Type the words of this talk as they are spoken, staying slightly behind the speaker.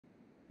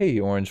Hey,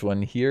 Orange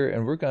One here,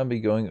 and we're going to be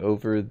going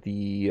over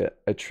the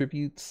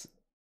attributes,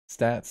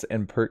 stats,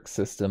 and perk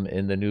system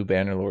in the new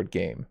Bannerlord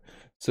game.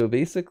 So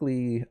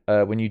basically,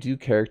 when you do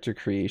character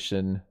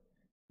creation,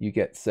 you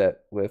get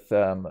set with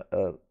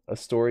a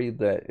story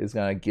that is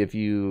going to give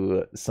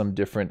you some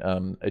different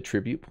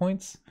attribute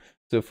points.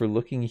 So if we're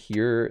looking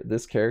here,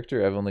 this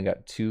character, I've only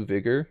got 2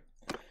 vigor,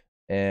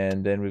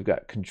 and then we've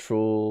got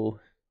control,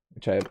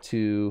 which I have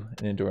 2,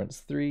 and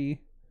endurance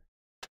 3.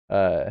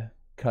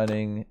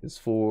 Cunning is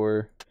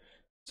 4.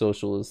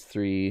 Social is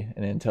 3,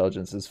 and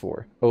intelligence is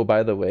 4. Oh,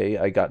 by the way,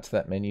 I got to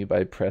that menu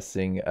by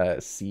pressing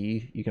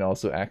C. You can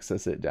also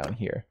access it down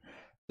here.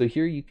 So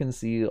here you can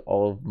see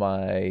all of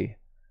my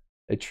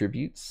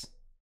attributes,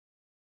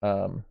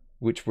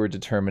 which were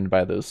determined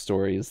by those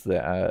stories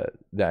that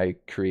I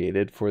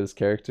created for this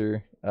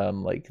character,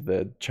 like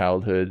the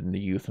childhood and the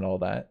youth and all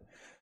that.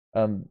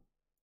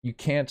 You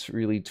can't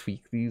really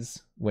tweak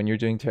these when you're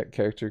doing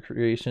character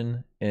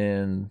creation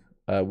in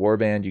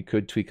Warband. You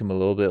could tweak them a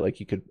little bit,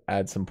 like you could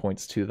add some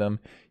points to them.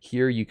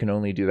 Here you can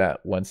only do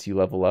that once you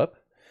level up,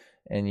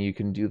 and you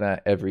can do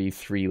that every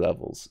 3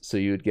 levels. So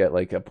you would get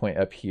like a point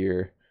up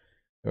here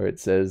where it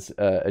says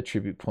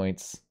attribute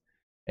points,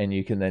 and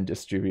you can then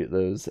distribute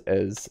those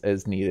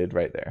as needed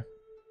right there.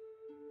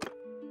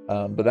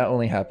 But that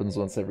only happens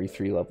once every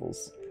 3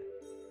 levels.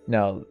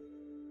 Now,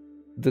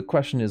 the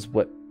question is,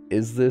 what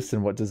is this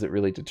and what does it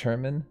really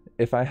determine?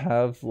 If I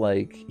have,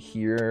 like,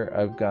 here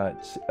I've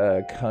got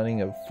a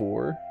cunning of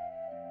 4,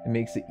 it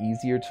makes it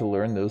easier to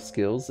learn those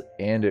skills,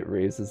 and it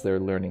raises their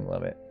learning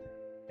limit.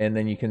 And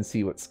then you can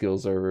see what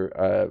skills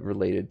are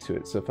related to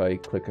it. So if I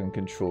click on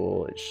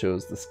control, it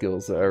shows the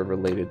skills that are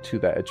related to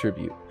that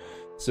attribute.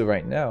 So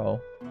right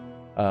now,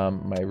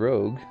 my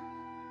rogue,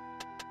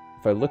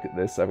 if I look at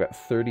this, I've got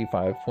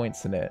 35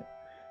 points in it.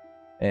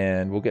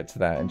 And we'll get to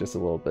that in just a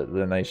little bit.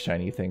 The nice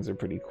shiny things are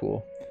pretty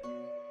cool.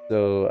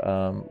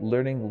 So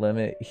learning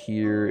limit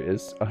here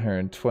is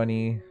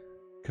 120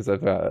 because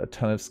I've got a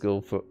ton of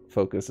skill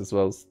focus, as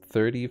well as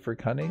 30 for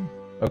cunning.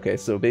 Okay,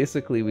 so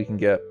basically we can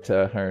get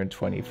to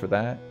 120 for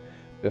that.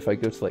 But if I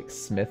go to like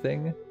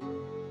smithing,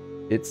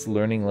 its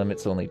learning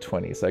limit's only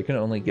 20, so I can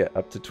only get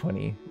up to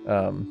 20,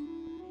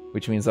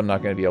 which means I'm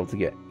not going to be able to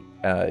get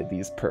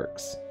these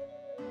perks,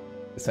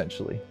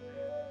 essentially.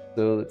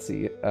 So let's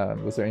see,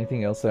 was there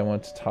anything else I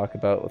want to talk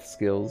about with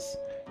skills?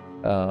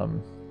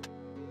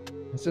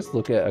 Let's just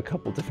look at a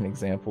couple different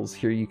examples.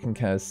 Here you can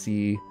kind of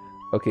see,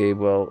 okay,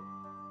 well,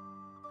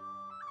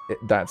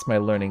 that's my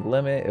learning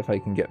limit. If I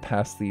can get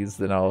past these,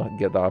 then I'll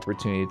get the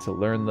opportunity to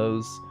learn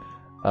those.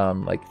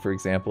 Like, for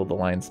example, the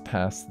lines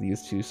past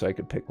these 2, so I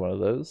could pick one of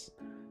those.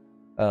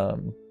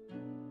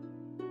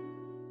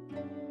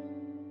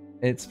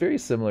 It's very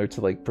similar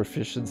to like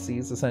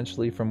proficiencies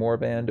essentially from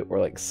Warband, or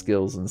like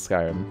skills in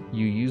Skyrim.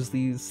 You use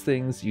these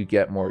things, you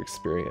get more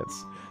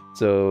experience.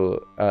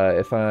 So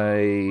if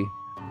I,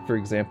 for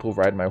example,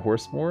 ride my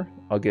horse more,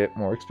 I'll get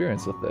more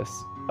experience with this,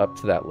 up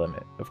to that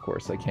limit. Of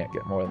course, I can't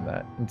get more than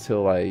that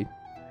until I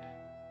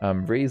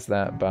raise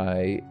that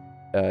by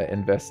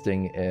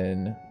investing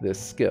in this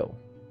skill.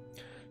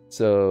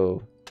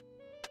 So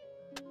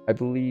I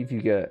believe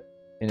you get,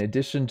 in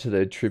addition to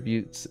the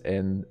attributes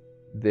and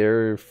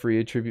their free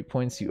attribute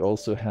points, you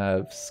also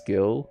have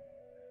skill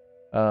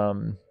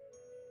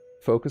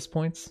focus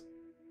points,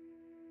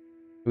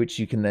 which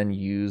you can then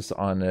use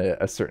on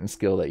a certain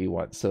skill that you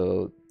want.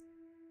 So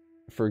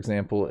for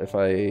example, if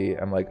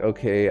I'm like,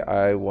 okay,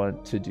 I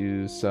want to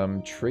do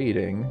some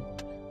trading,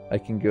 I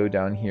can go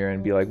down here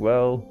and be like,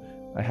 well,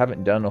 I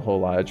haven't done a whole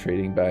lot of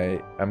trading,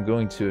 but I'm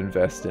going to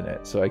invest in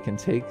it. So I can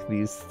take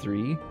these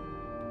 3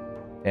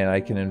 and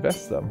I can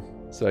invest them.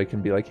 So I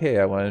can be like, hey,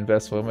 I want to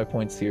invest one of my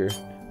points here,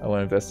 I want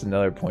to invest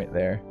another point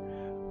there.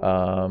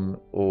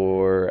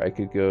 Or I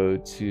could go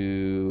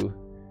to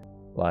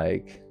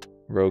like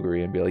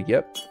roguery and be like,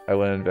 yep, I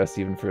want to invest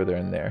even further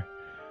in there.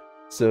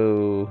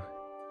 So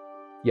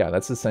yeah,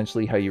 that's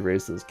essentially how you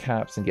raise those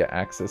caps and get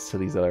access to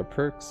these other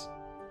perks.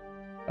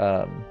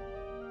 But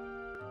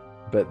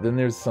then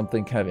there's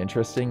something kind of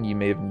interesting. You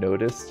may have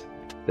noticed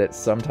that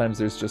sometimes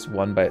there's just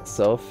one by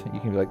itself. You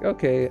can be like,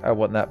 okay, I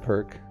want that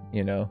perk,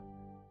 you know,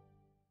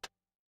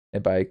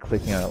 and by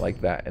clicking on it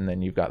like that, and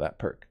then you've got that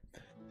perk.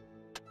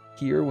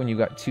 Here, when you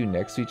got 2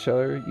 next to each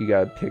other, you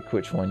gotta pick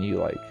which one you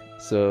like.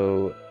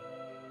 So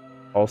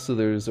also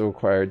there's a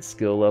required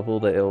skill level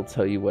that it'll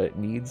tell you what it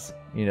needs,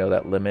 you know,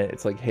 that limit.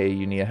 It's like, hey,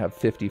 you need to have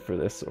 50 for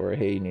this, or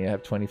hey, you need to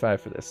have 25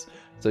 for this.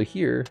 So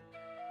here,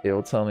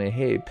 it'll tell me,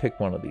 hey, pick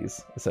one of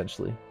these,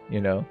 essentially,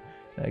 you know?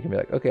 And I can be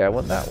like, okay, I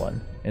want that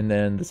one. And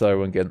then this other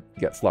one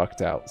gets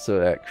locked out. So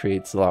that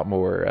creates a lot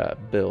more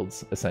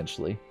builds,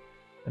 essentially,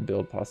 and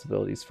build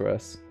possibilities for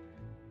us.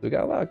 So we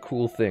got a lot of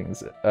cool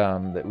things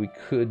that we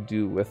could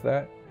do with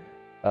that.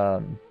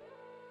 And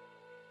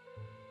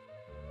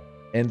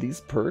these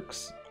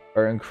perks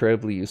are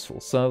incredibly useful.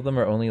 Some of them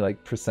are only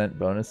like %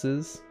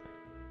 bonuses,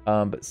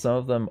 but some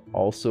of them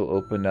also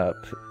open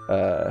up,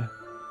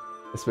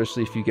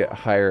 especially if you get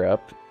higher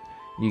up,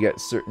 you get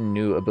certain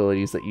new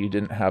abilities that you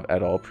didn't have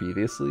at all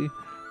previously.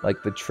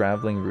 like the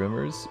traveling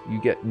rumors,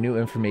 you get new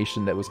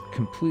information that was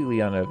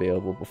completely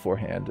unavailable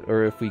beforehand.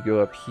 Or if we go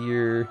up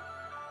here,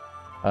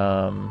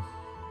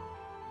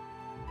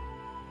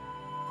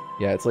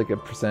 yeah, it's like a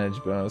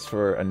percentage bonus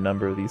for a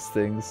number of these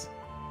things.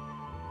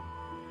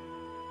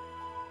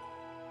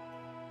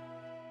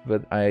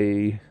 But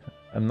I'm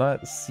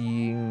not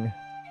seeing...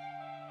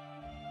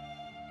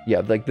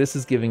 Yeah, like this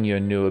is giving you a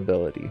new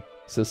ability.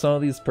 So some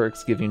of these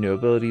perks give you new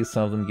abilities,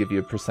 some of them give you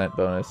a percent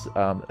bonus.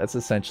 That's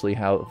essentially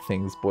how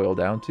things boil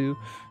down to.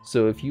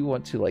 So if you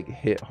want to like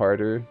hit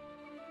harder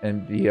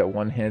and be a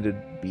one-handed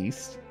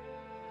beast,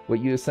 what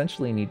you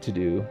essentially need to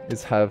do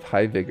is have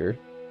high vigor,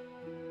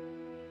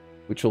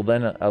 which will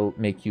then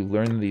make you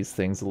learn these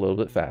things a little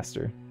bit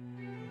faster.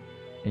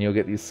 And you'll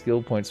get these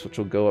skill points which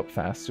will go up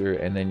faster,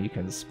 and then you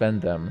can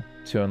spend them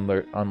to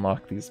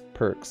unlock these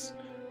perks,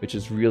 which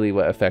is really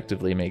what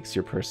effectively makes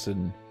your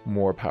person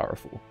more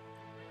powerful.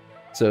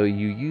 So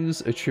you use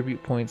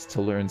attribute points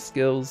to learn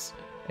skills,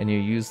 and you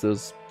use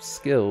those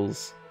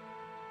skills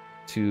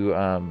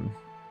to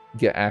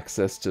get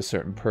access to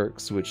certain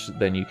perks, which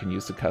then you can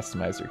use to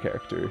customize your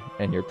character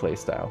and your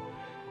playstyle.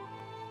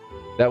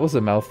 That was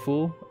a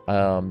mouthful.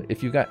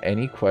 If you got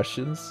any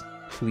questions,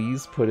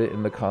 please put it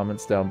in the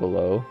comments down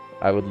below.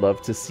 I would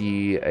love to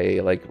see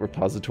a like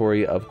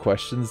repository of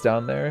questions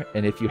down there,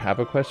 and if you have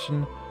a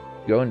question,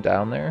 go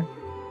down there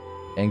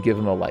and give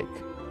them a like.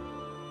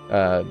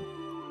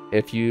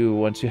 If you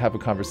want to have a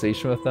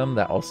conversation with them,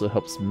 that also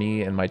helps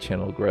me and my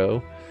channel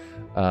grow.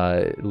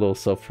 A little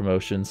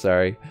self-promotion,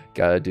 sorry,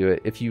 gotta do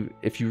it. If you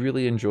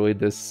really enjoyed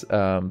this,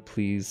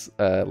 please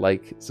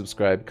like,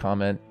 subscribe,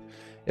 comment.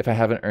 If I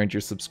haven't earned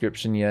your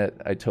subscription yet,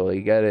 I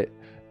totally get it,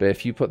 but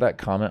if you put that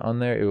comment on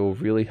there, it will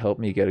really help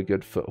me get a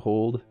good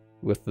foothold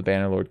with the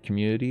Bannerlord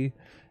community,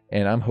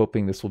 and I'm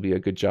hoping this will be a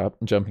good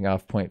jumping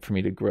off point for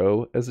me to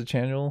grow as a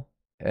channel.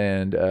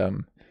 And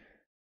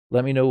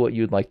let me know what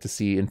you'd like to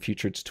see in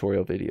future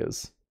tutorial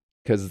videos,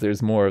 because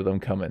there's more of them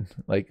coming,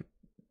 like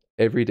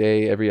every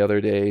day, every other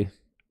day,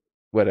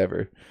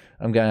 whatever.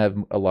 I'm gonna have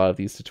a lot of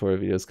these tutorial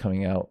videos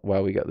coming out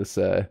while we got this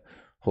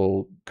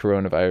whole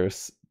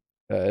coronavirus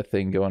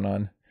thing going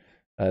on.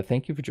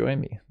 Thank you for joining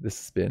me. This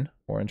has been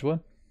Orange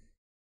One.